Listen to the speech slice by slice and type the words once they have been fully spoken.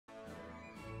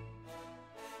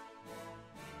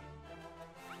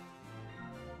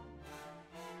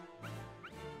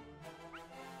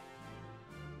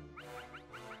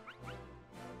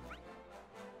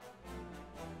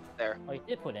there. Oh, you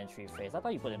did put in tree phase. I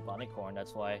thought you put in bunnycorn,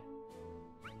 that's why.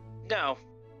 No.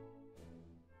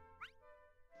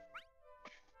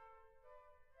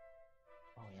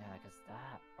 Oh yeah, cause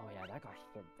that... Oh yeah, that got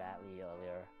hit badly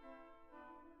earlier.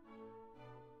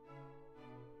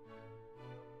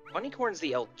 Bunnycorn's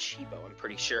the El Cheapo, I'm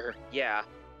pretty sure. Yeah.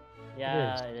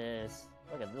 Yeah, it is.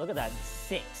 Look at that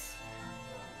 6.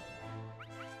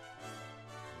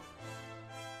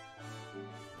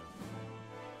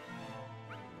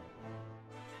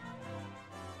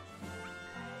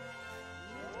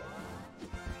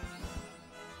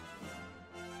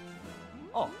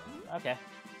 Oh, okay.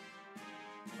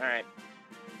 Alright.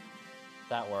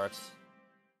 That works.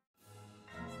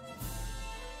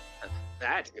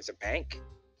 That is a bank.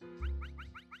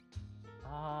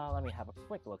 Let me have a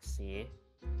quick look-see.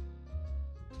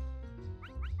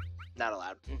 Not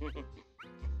allowed.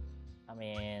 I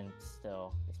mean,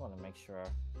 still, just want to make sure.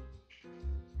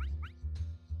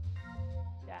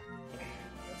 Yeah.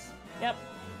 Yep.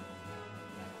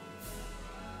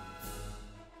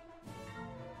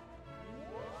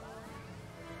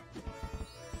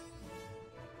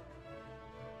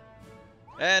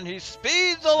 And he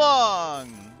speeds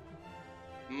along!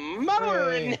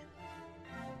 Motorin!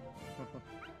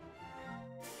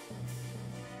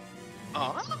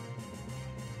 Huh?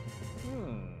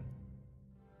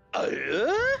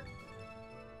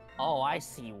 Oh, I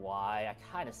see why. I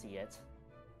kind of see it.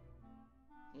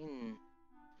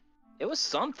 It was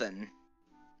something.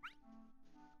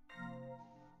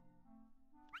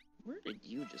 Where did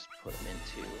you just put him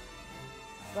into?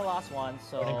 The last one,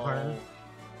 so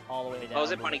all the way down. Oh,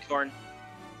 is it Bunnycorn?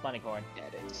 Bunnycorn. Yeah,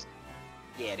 it is.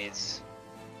 Yeah, it is.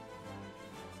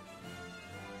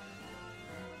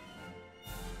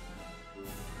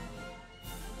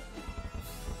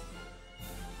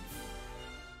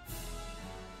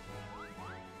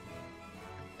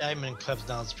 Diamond Club's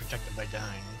now is protected by Dyne.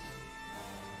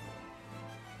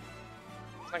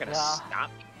 It's not gonna stop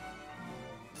me.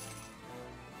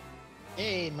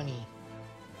 Hey, money.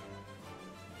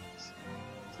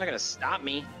 It's not gonna stop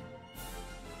me.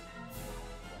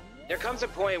 There comes a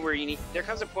point where you need. There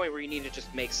comes a point where you need to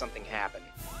just make something happen.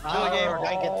 Oh, gamer,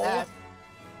 I get that.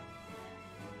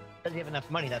 Does he have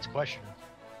enough money? That's a question.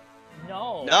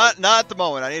 No. Not at the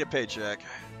moment. I need a paycheck.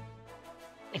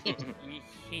 He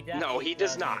No, he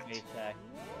does not.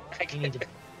 You need to...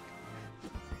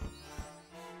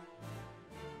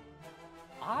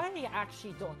 I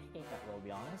actually don't hate that roll, to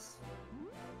be honest.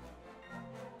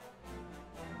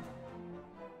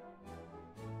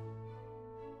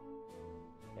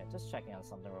 Yeah, just checking on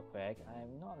something real quick.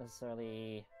 I'm not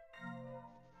necessarily...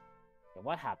 Yeah,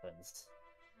 what happens?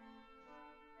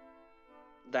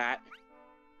 That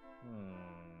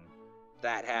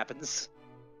happens.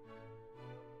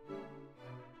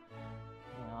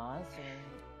 I think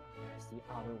there's the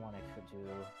other one I could do.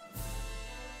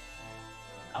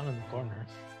 Down in the corner.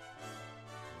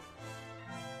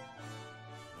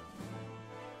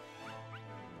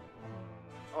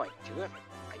 Oh, I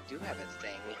do have a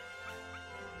thing.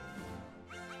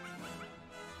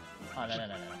 Oh,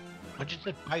 no. What did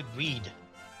it by weed?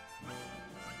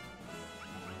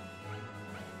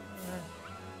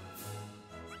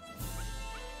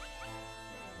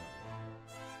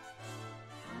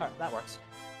 Alright, that works.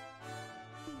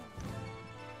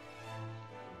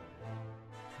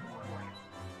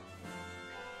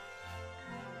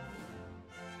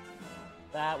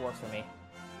 That works for me.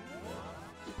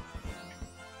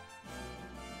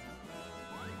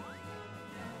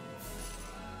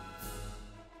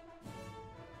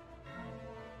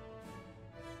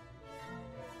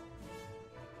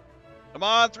 Come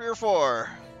on, 3 or 4.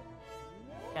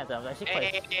 Kanther, I actually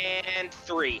played... And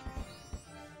 3.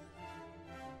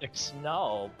 6.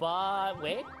 No, but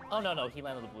wait. Oh no, he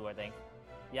landed on the blue, I think.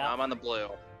 Yeah. I'm on the blue.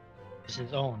 It's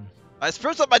his own. I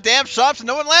spruce up my damn shops and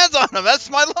no one lands on them. That's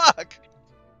my luck.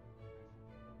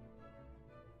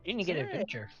 You need to get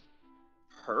adventure.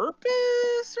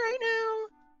 Purpose right now?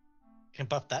 You can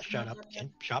buff that shot up.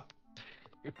 Can shop.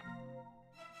 You're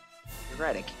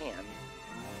right, I can.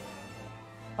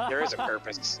 There is a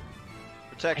purpose.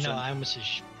 I Protection. know, I almost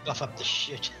just buff up the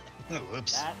shit.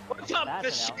 Whoops. What's up, that's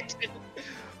this an shit?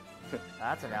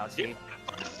 That's an ouchie.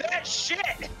 That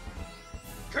shit!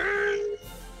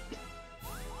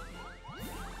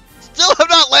 Still have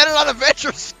not landed on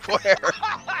Adventure Square.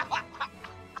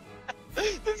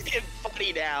 This is getting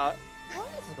funny now. What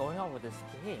is going on with this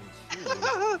game?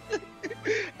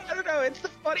 I don't know. It's the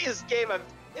funniest game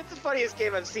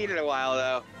I've seen in a while,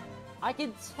 though. I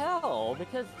can tell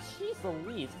because she's the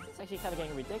least. It's actually kind of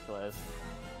getting ridiculous.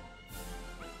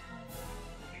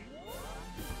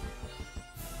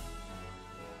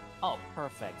 Oh,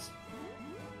 perfect.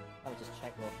 Let me just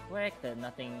check real quick. There's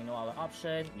nothing, no other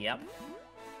option. Yep.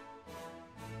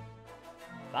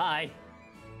 Bye.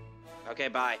 Okay,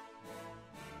 bye.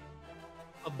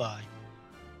 Bye-bye.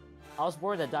 I was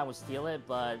worried that Dyne would steal it,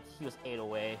 but he was 8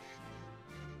 away.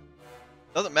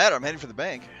 Doesn't matter. I'm heading for the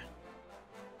bank.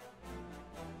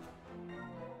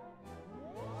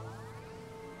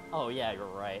 Oh yeah, you're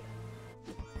right.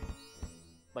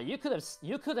 But you could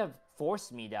have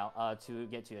forced me down to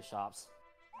get to your shops.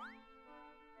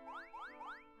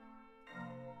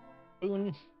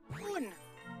 Boon. Boon.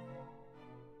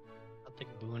 I'll take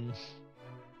a boon.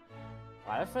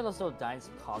 I feel as though Dyne's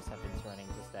cogs have been turning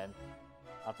just then.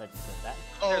 After I just said that.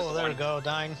 There's Oh, the there we one. go,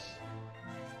 Dyne.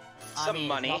 I Some mean,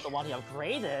 money. It's not the one he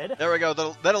upgraded. There we go.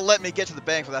 That'll let me get to the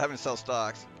bank without having to sell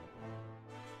stocks.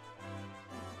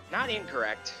 Not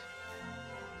incorrect.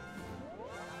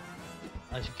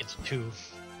 I think it's 2.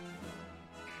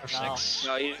 Or No. 6.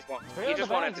 No, you just want. Three You on just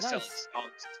the wanted bank, to sell nice.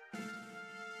 stocks.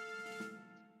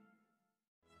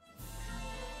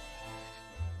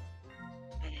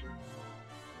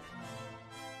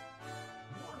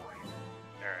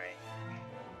 Alright.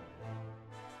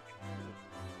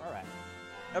 Alright.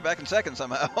 They're back in second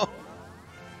somehow.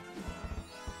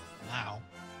 Wow.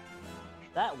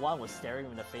 That one was staring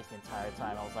me in the face the entire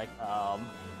time. I was like,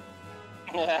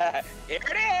 Here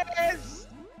it is!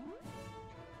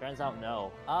 turns out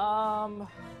no.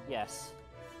 Yes.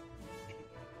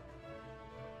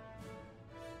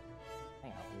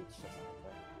 Hang on, let me check something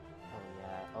quick. Oh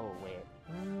yeah, oh wait.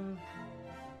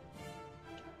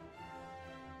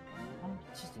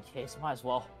 Just in case, might as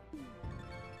well.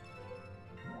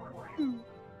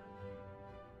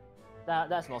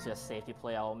 That's mostly a safety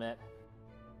play, I'll admit.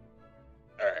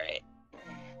 Alright.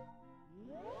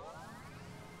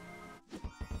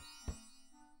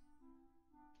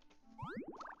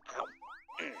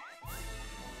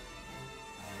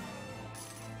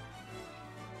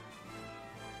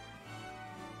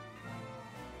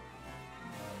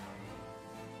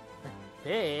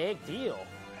 Big deal.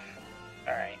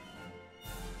 Alright.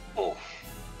 Oh.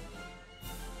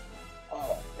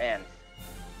 Oh, man.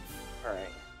 Alright.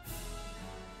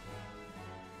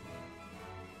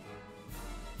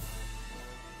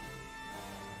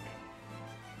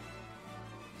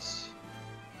 Let's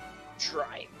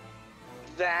try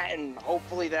that, and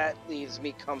hopefully that leaves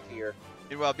me comfier.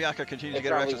 Meanwhile, Bianca continues to It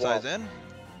get her probably exercise won't. in.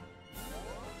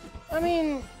 I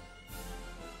mean,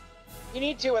 you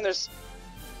need to when there's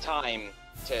time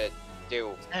to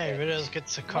do. Hey, it. Riddles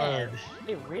gets a card. Man,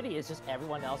 it really is just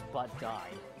everyone else but Dyne.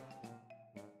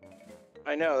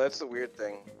 I know, that's the weird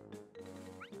thing.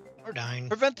 Or Dyne.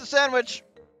 Prevent the sandwich.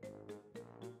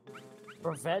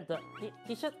 Prevent the...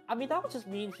 He should... I mean, that would just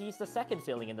mean he's the second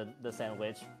filling in the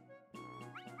sandwich.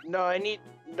 No, I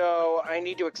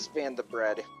need to expand the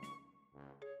bread.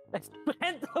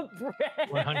 Expand the bread!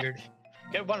 100.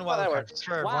 Get one that wild card. works.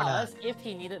 Sure, why Wow, not? as if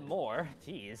he needed more.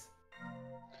 Jeez.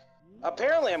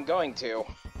 Apparently I'm going to.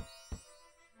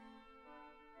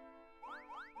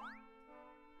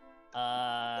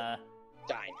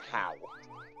 Dyne, how?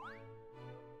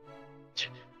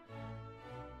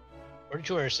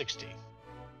 42 or 60.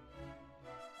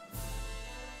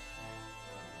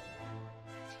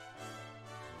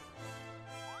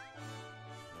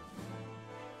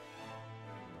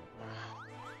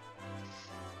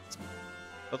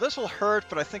 Well, this will hurt,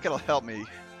 but I think it'll help me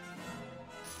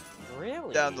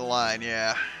Really? down the line.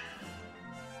 Yeah.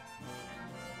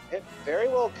 It very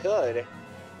well could.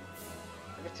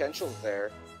 The potential's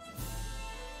there.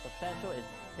 Potential is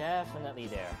definitely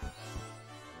there.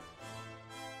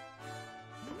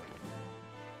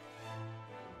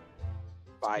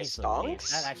 By Jeez Louise, stonks?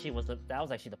 that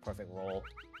was actually the perfect roll.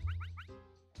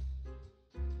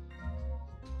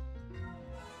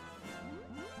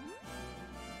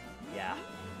 Yeah.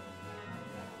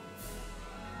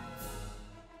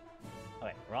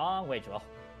 Okay, wrong way, Joel.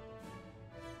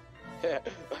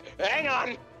 Hang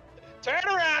on! Turn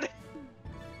around!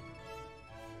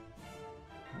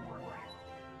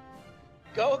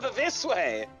 Go this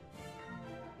way!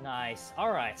 Nice.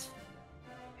 All right.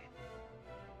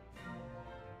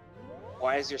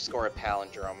 Why is your score a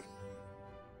palindrome?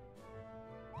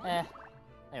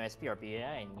 Anyways, BRB,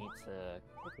 I need to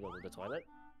quickly go to the toilet.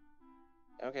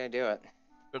 Okay, do it.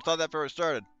 Should have thought that before it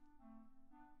started.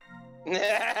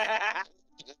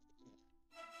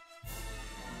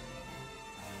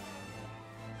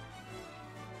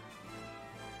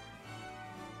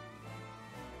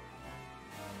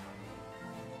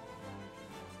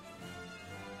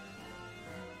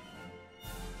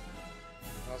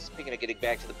 Well, speaking of getting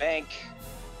back to the bank,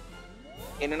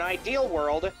 in an ideal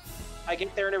world, I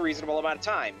get there in a reasonable amount of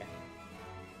time.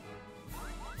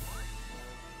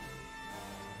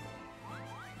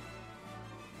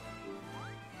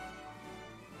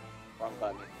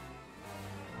 button.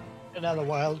 Another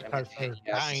wild card for Yes.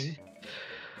 Dyne.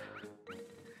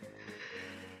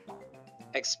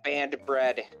 Expand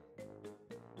bread.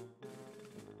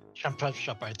 Jump price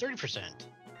up by 30%.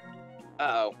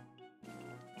 Uh-oh.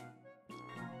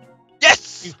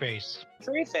 Yes! Two face.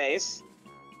 Tree face.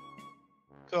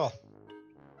 Cool.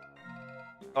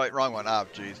 Oh wait, wrong one. Ah,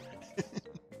 jeez.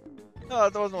 Oh,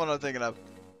 that wasn't what I was thinking of.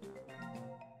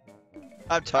 I'm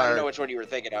I don't tired. know which one you were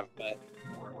thinking of, but...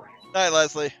 Night,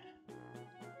 Leslie.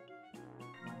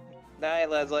 Night,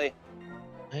 Leslie.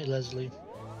 Hey, Leslie.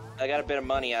 I got a bit of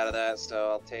money out of that, so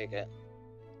I'll take it.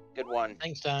 Good one.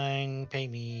 Thanks, Dyne. Pay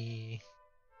me.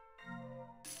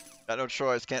 Got no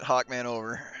choice. Can't Hawkman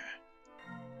over.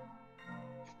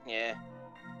 Yeah.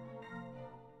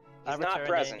 I He's not returned,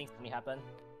 present. anything to me happen?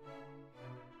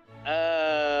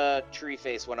 Tree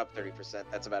face went up 30%.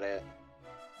 That's about it.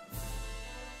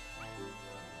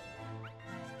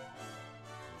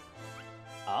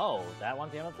 Oh, that one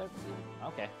came up there?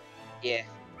 Okay. Yeah.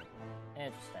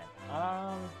 Interesting.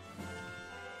 Oh,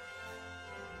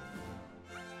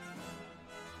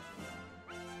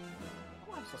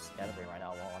 I'm so scatterbrained right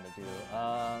now. What I want to do?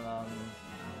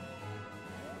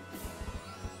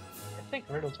 I think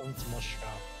Riddles owns the most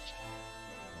shops.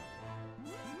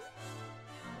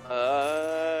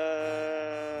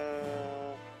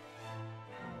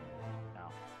 No.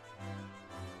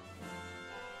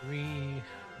 3,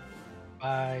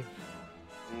 5,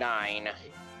 9.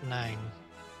 9.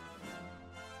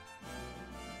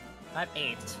 I'm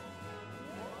 8.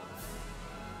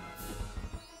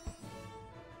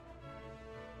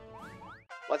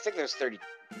 Well, I think there's 30.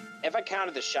 If I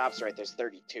counted the shops right, there's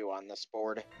 32 on this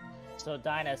board. So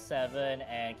Dyne has 7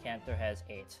 and Kanther has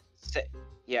 8.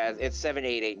 Yeah, it's 7,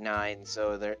 8, 8, 9.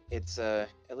 So there, it's at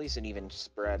least an even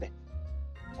spread,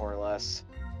 more or less.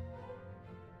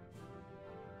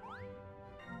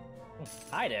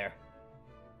 Hi there.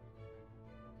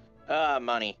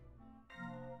 Money.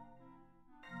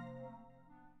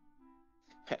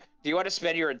 Do you want to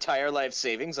spend your entire life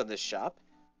savings on this shop?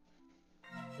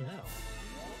 No.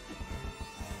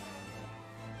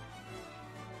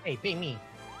 Hey, pay me.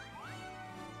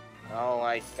 Oh,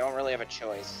 I don't really have a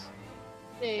choice.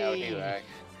 No, do I?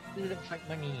 Looks like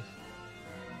money.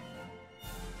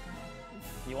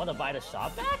 You want to buy the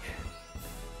shop back?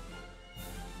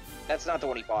 That's not the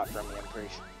one he bought from me, I'm pretty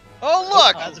sure. Oh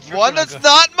look! that's the first One one I that's got.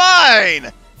 not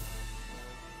mine!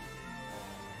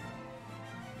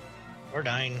 Or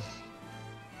Dyne.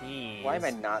 Jeez. Why am I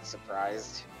not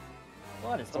surprised?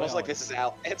 What is It's almost like this is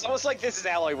It's almost like this is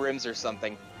Alloy Rims or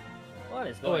something. What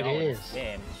is Oh, going it on with is. this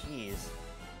game? Jeez.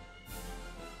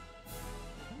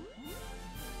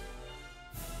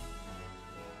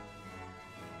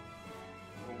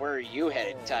 Where are you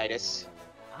headed, Titus?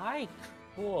 I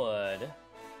could.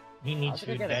 He I needs was to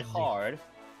gonna get a badly. card.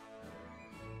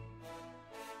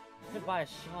 I could buy a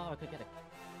shop. I could get a.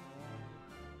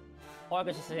 Or I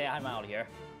could just say I'm out here.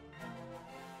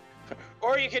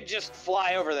 Or you could just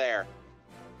fly over there.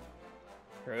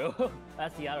 True.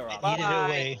 That's the other option. Eat it Bye.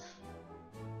 away.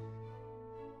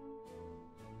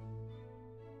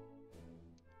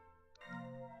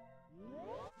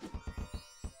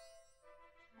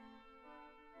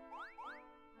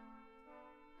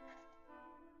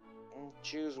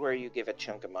 Choose where you give a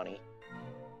chunk of money.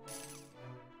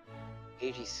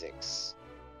 86.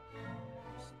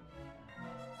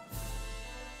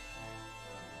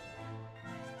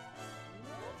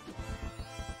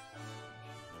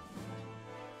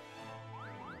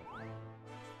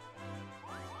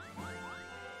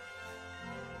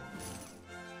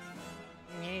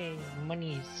 Yay,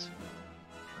 monies.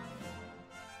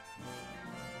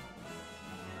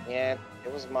 Yeah,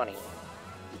 it was money.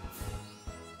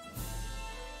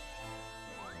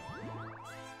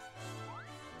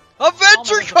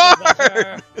 Adventure Oh, my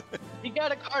card! You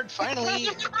got a card finally.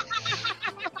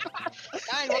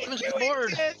 Dyne, welcome to the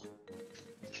board.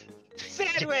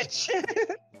 Sandwich!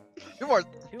 Two more.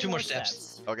 Two more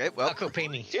steps. Okay, well, I'll go pay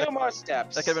me. 2 more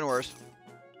steps. that could have been worse.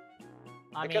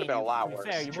 I It mean, could've been a lot to be worse,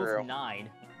 fair, you true. moved 9.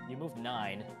 You moved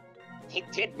 9. He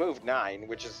did move 9,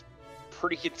 which is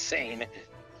pretty insane.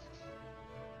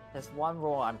 There's one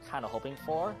roll I'm kind of hoping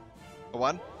for. A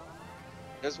one?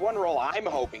 There's one roll I'm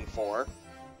hoping for.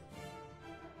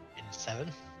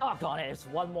 7. Oh, got it. It's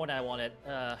one more than I wanted.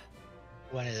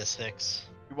 One is a 6.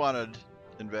 You wanted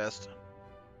invest.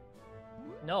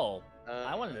 No.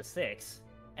 I wanted a 6.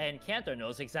 And Kanther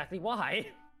knows exactly why.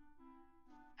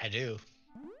 I do.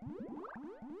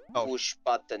 Oh. Push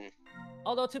button.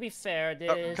 Although, to be fair,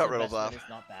 this cut Riddles investment off. is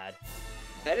not bad.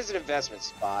 That is an investment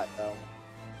spot, though.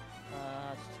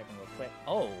 Just checking real quick.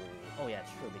 Oh, Oh yeah,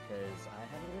 true, because I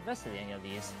haven't invested in any of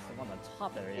these. The one on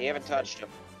top there. You haven't touched them.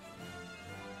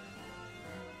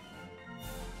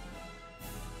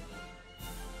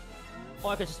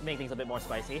 Or I could just make things a bit more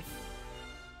spicy.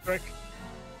 Frick.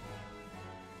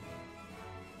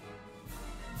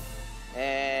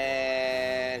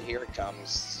 And here it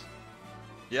comes.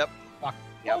 Yep. Fuck.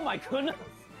 Yep. Oh my goodness!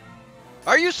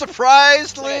 Are you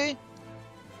surprised, Lee?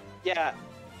 Yeah.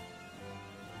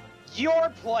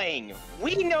 You're playing.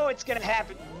 We know it's gonna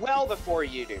happen well before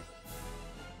you do.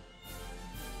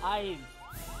 I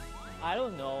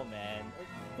don't know, man.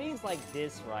 Things like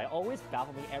this, right, always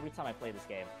baffle me every time I play this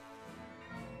game.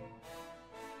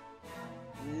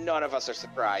 None of us are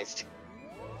surprised.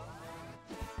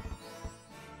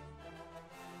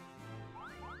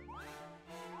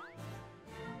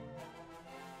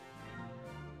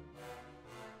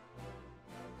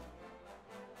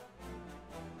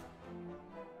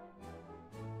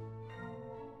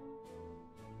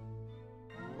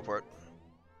 Go for it.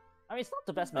 I mean, it's not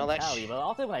the best Well, that mentality, but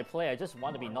often when I play, I just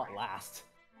want to be not last.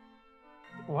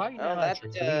 Why are you Oh, not that,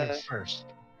 actually doing it first?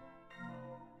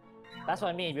 That's what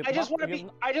I mean. I just want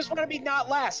to be not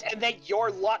last, and then your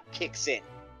luck kicks in.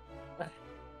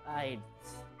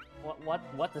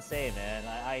 What to say, man?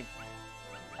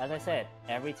 As I said,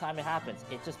 every time it happens,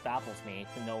 it just baffles me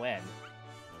to no end.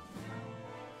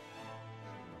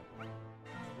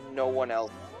 No one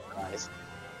else surprised.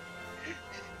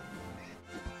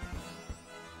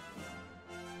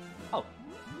 Oh.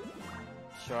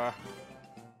 Sure.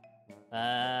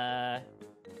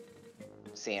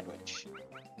 Sandwich.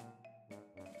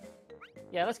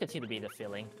 Yeah, let's continue to be the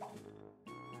feeling.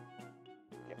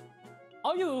 Yep.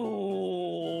 Oh,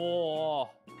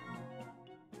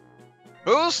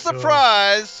 you! Who's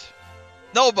surprised?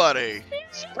 Nobody.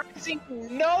 Surprising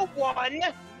no one.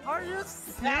 Are you That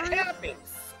serious? happened.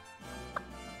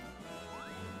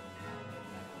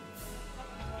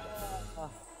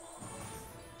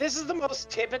 This is the most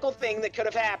typical thing that could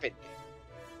have happened.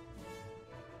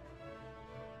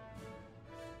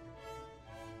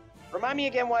 Remind me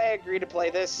again why I agreed to play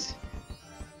this.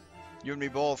 You and me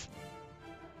both.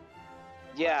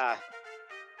 Yeah,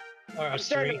 Or I'm us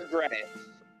starting three. to regret it.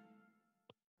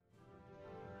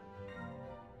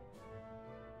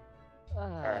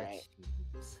 Alright.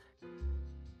 Jeez.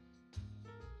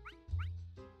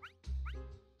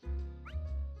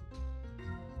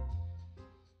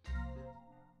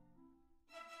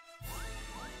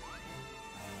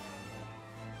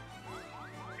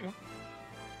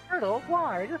 Riddle,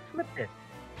 why? I just flipped it.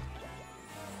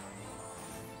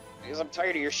 Because I'm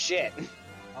tired of your shit.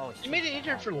 Oh, You made it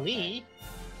easier for Lee.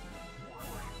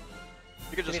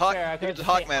 You could To just be hawk. fair, I You could could just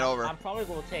take- Hawkman over. I'm probably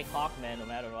going to take Hawkman no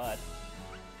matter what.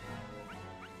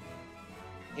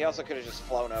 He also could have just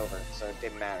flown over, so it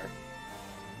didn't matter.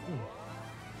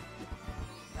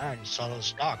 And solo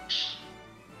stocks.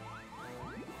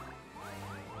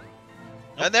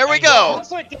 And there we Nope, go.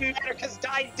 Also, it didn't matter because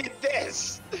Dyne did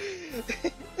this.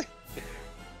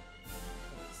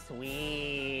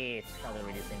 Sweet. Not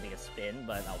really the same thing as spin,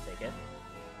 but I'll take it.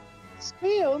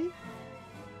 Spin.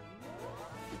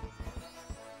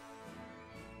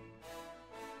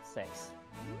 6.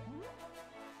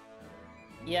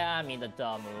 Yeah, I mean the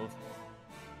dumb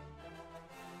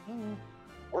move.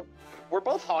 We're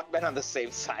both Hawkmen on the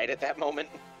same side at that moment.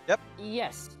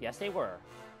 Yes, they were.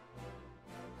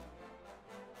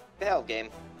 The hell, game.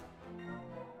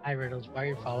 Hi, Riddles. Why are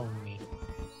you following me?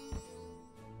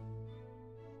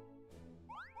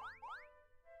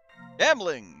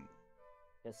 Gambling.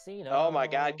 Casino. Oh my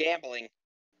god, gambling.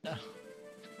 No.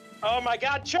 Oh my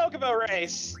god, Chocobo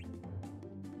race!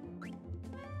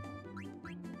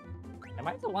 Am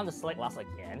I the one to select last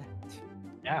again?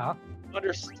 Yeah.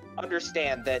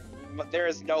 Understand that there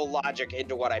is no logic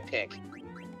into what I pick.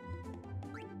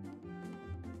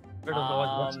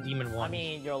 Riddles, what's Demon 1? I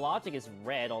mean, your logic is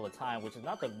red all the time, which is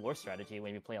not the worst strategy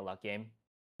when you play a luck game.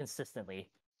 Consistently.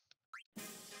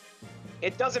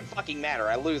 It doesn't fucking matter,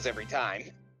 I lose every time.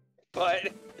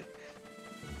 But...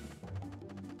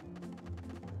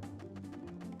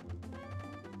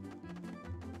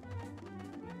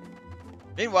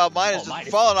 Meanwhile, mine is Oh, mine just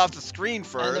is- falling off the screen and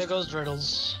there first. goes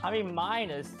Riddles. I mean,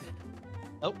 mine is...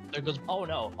 Oh, there goes. Oh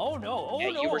no, oh no, oh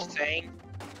yeah, no! you were saying...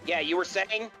 Yeah, you were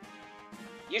saying...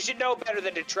 You should know better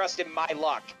than to trust in my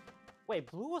luck, Wait,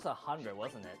 blue was 100,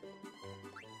 wasn't it?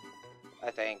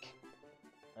 I think.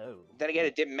 Oh. Then again,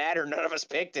 it didn't matter, none of us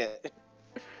picked it.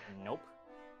 Nope.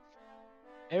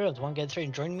 Hey, Riddles, want to get straight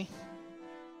and join me?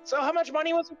 So how much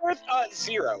money was it worth?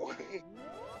 0.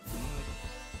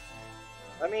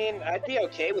 I mean, I'd be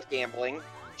okay with gambling.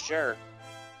 Sure.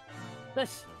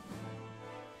 This...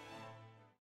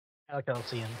 I like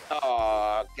Coliseum.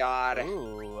 Oh God!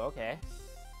 Ooh, okay.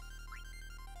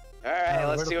 All right,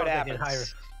 let's see what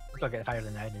happens. It'll get higher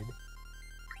than I did.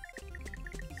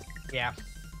 Yeah,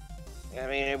 I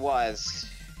mean, it was.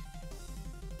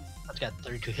 I've got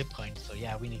 32 hit points, so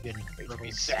yeah, we need good riddles.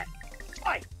 Reset.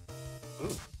 Fine.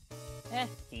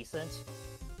 Decent.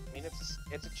 I mean,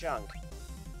 it's a chunk.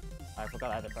 I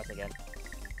forgot I had to press again.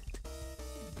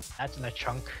 That's in a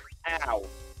chunk. Ow.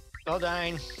 Well,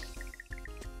 Dyne.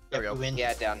 There we go. Win.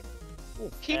 Yeah, down.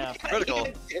 He Critical.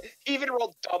 he even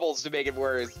rolled doubles to make it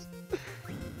worse.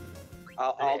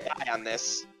 I'll die on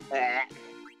this.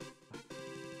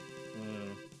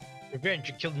 Revenge,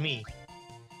 you killed me.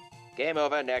 Game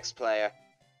over. Next player.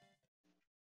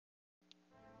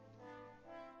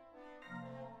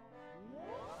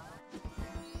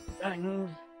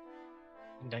 Dyne.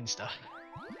 Dyne stuff.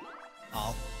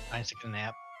 Oh, Dyne's taking a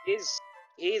nap.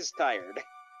 He's tired.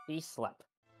 He slept.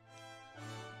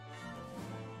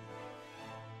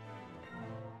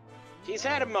 He's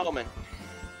had a moment.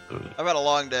 I've had a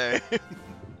long day.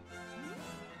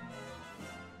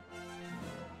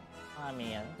 I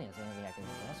mean, I don't think there's anything I can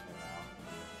invest for now.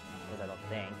 Because I don't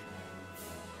think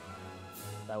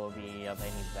that will be of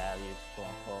any value, quote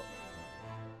unquote.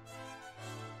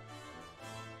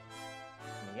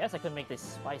 I mean, yes, I could make this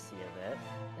spicy a bit.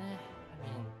 I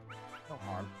mean, no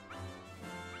harm.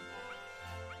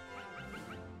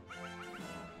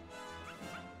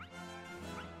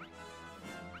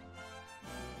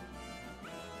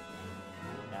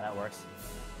 Yeah, that works.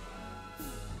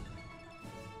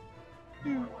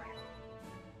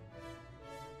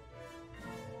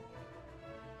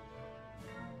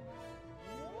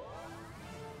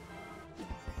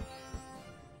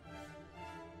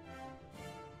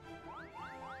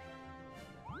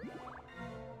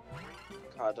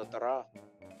 Kadodra.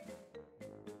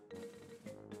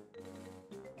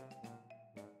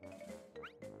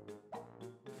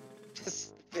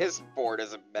 This board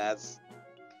is a mess.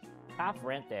 Half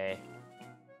rent day.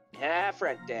 Half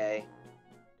rent day.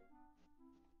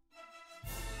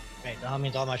 Right, that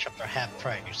means all my shops are half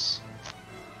price.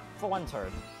 For one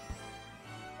turn.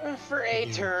 For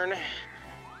a turn.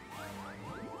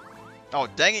 Oh,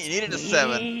 dang it, you needed a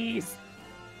 7. Jeez.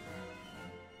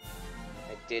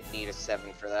 I did need a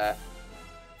 7 for that.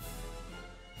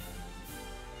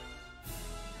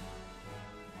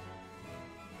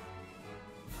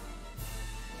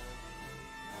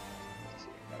 Let's see,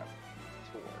 I got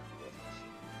a tour with.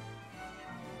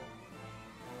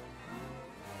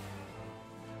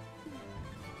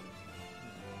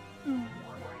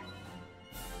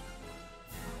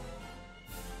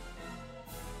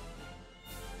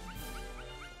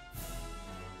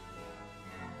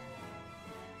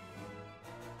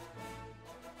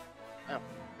 Oh,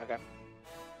 okay.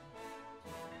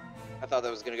 I thought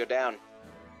that was gonna go down.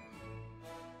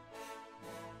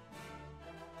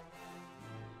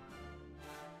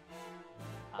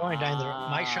 Only Dyne,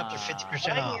 my shops are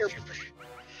 50% off.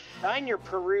 Dyne, you're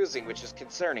perusing, which is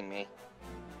concerning me.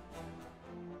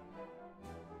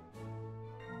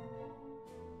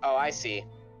 Oh, I see.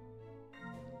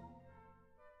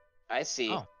 I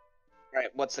see. Oh. Right,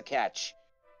 what's the catch?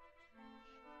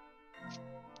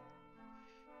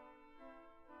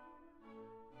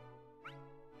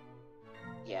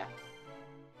 Yeah.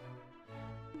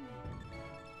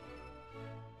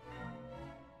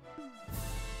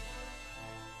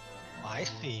 I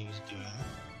see he's doing.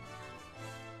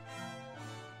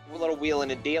 A little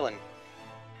wheeling and dealing.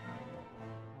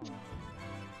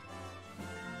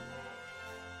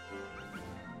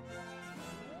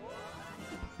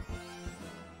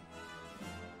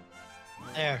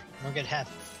 There, we'll get half.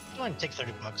 You want to take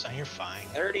 $30 on, you're fine.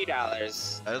 $30. I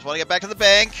just want to get back to the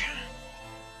bank.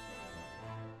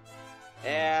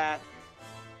 Yeah.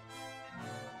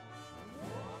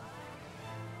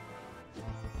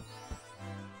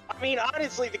 I mean,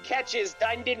 honestly, the catch is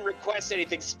Dyne didn't request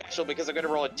anything special because I'm going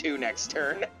to roll a 2 next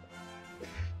turn.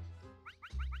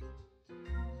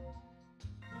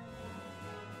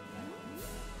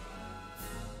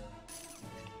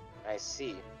 I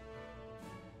see.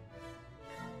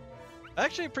 I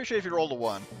actually appreciate if you rolled a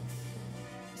 1.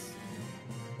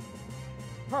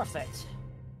 Perfect.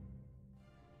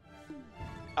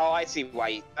 Oh, I see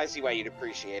why you'd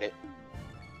appreciate it.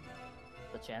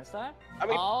 The chance die? I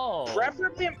mean, oh.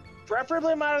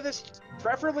 preferably I'm out of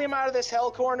this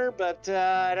hell corner, but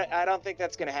I don't think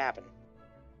that's gonna happen.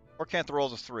 Or Kanther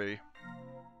rolls a 3.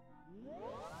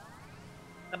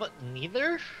 How about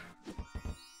neither?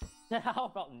 How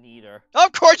about neither?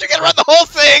 Of course, you can run the whole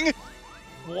thing!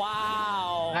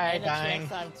 Wow! Hi, and a Dyne. chance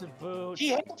time to boot. He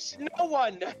helps no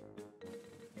one.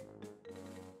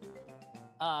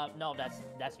 No, that's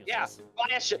Yeah,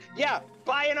 useless.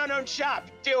 buy an unknown shop.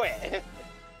 Do it.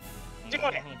 Do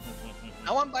it.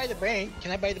 I want to buy the bank.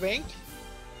 Can I buy the bank?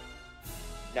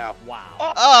 No. Wow.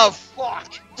 Oh,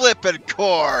 Fuck. flippin'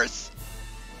 course.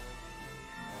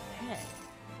 Heck.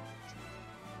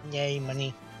 Yay,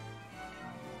 money.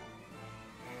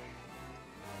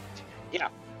 Yeah,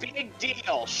 big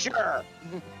deal. Sure.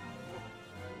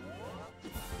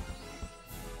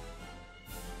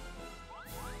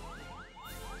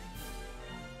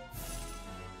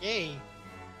 Yay.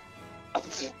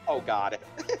 Oh God.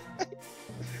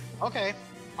 Okay.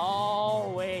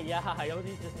 Oh wait, yeah, I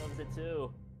only just noticed it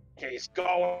too. He's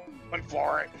going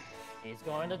for it. He's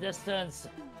going the distance.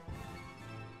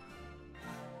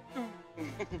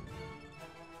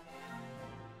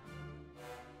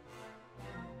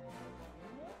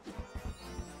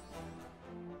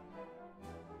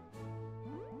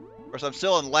 Of course, I'm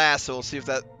still in last, so we'll see if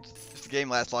the game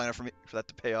lasts long enough for that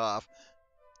to pay off.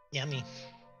 Yummy.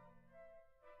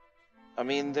 I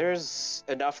mean, there's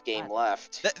enough game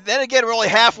left. Then again, we're only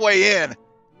halfway in.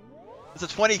 It's a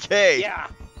 20K. Yeah.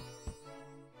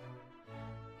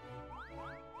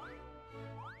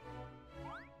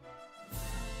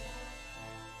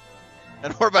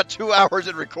 And we're about 2 hours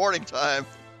in recording time.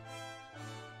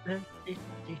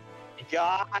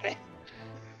 God.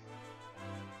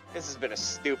 This has been a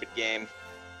stupid game.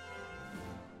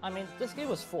 I mean, this game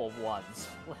was full of ones.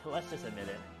 Let's just admit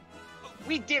it.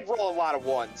 We did roll a lot of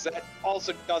ones. That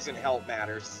also doesn't help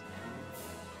matters.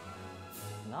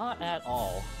 Not at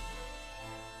all.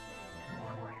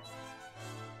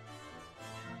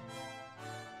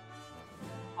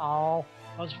 Oh,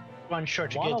 I was one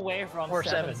short to One get away from 4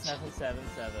 7, sevens. 7,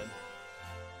 7, 7.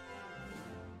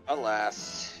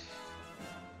 Alas.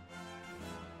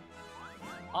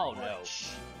 Oh no.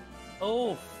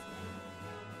 Oh.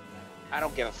 I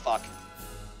don't give a fuck.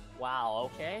 Wow.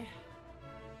 Okay.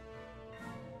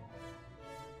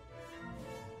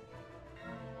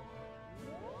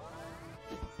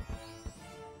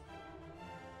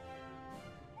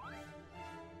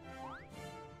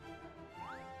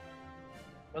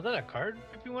 Was that a card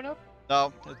if you went up?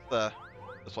 No, it's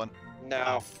this one.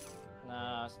 No,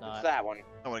 No, it's it's not. that one.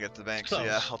 I want to get to the bank, so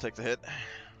yeah, Close. I'll take the hit.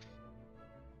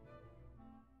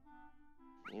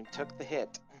 You took the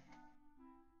hit.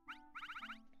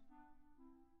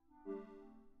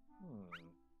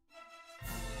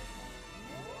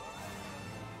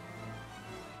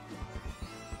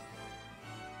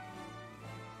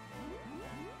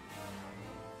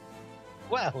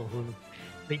 Well,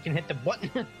 they can hit the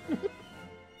button.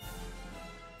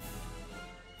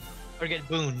 Or get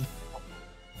booned.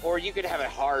 Or you could have a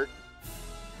heart.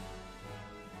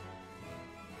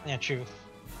 Yeah, true.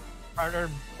 Harder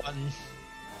button.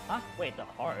 Huh? Wait, the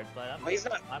heart, but Well, he's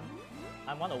not.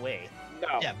 I'm on the way.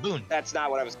 No, Yeah, boon. that's not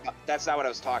what I was. That's not what I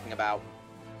was talking about.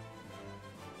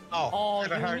 Oh, Oh,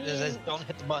 have a you heart that says mean- don't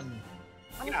hit the button.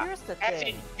 I mean, Yeah, here's the As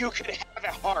thing. in, you could have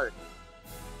a heart.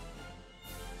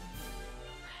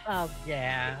 Oh,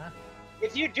 yeah.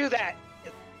 If you do that,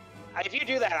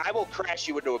 I will crash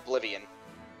you into oblivion.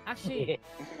 Actually,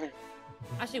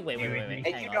 wait. And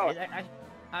Hang you on. know-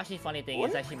 Actually, funny thing, What?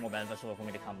 it's actually more beneficial for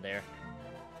me to come there.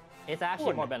 It's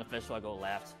actually more beneficial I go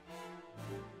left.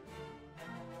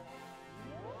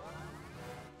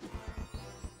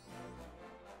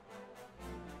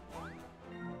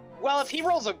 Well, if he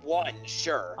rolls a 1,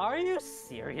 sure. Are you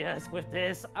serious with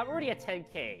this? I'm already at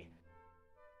 10k.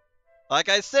 Like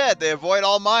I said, they avoid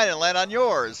all mine and land on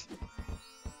yours.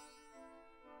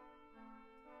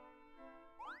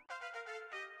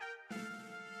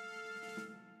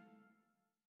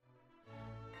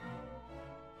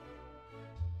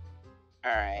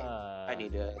 Alright, I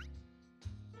need to...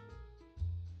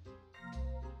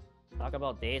 Talk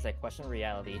about days I question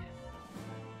reality.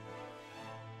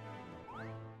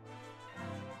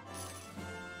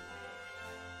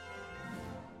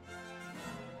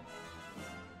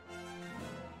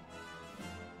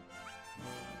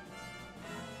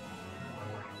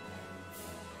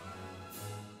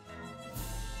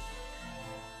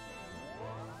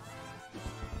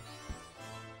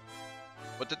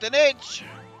 Put it in H.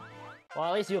 Well,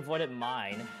 at least you avoided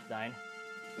mine, Dyne.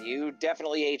 You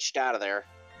definitely H'd out of there.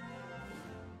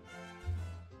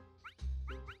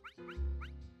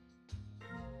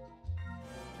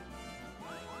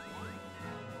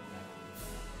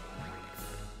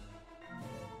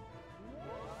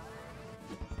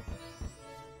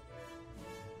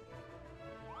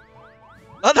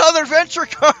 Another adventure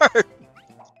card.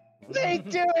 They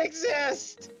do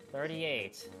exist!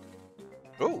 38.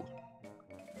 Ooh.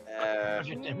 At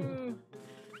Mm,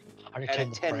 a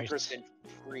 10%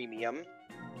 premium.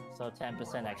 so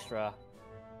 10% extra.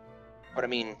 But I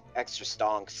mean, extra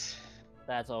stonks.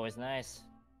 That's always nice.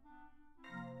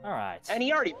 Alright. And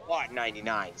he already bought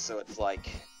 99, so it's like...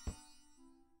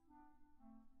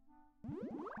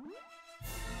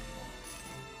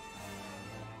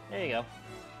 There you go.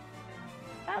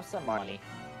 Have some money.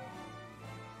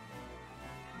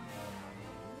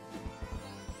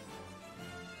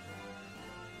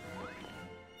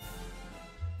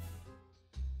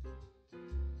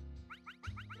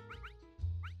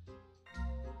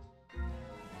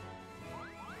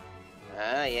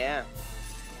 Ah, yeah.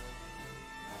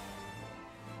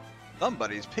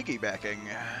 Somebody's piggybacking.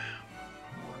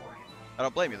 I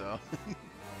don't blame you though.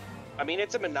 I mean,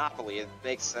 it's a monopoly. It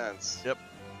makes sense. Yep,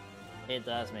 It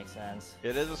does make sense.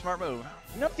 it is a smart move.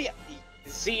 You know what the...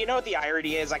 See, you know what the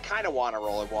irony is? I kind of want to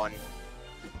roll a 1.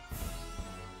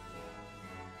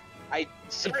 I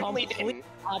certainly The didn't. complete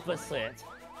opposite.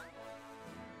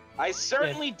 I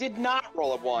certainly did not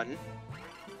roll a 1.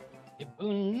 A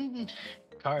boon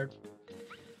card.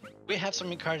 We have so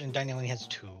many cards, and Dyne only has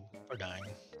 2 for Dyne.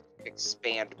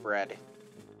 Expand bread.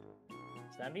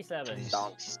 77. Jeez.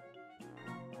 Stonks.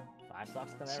 5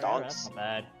 stocks to never. Stonks. That's not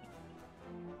bad.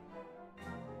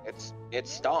 It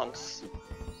stonks.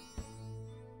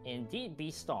 Indeed,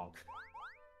 be stonk.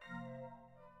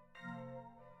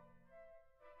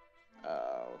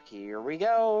 Oh, here we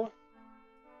go.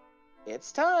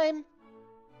 It's time.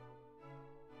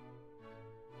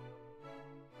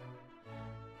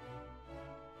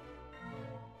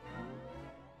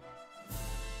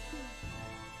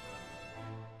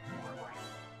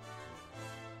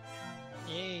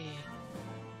 Yay!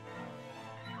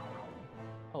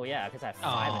 Oh yeah, because I have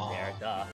 5 in there, duh.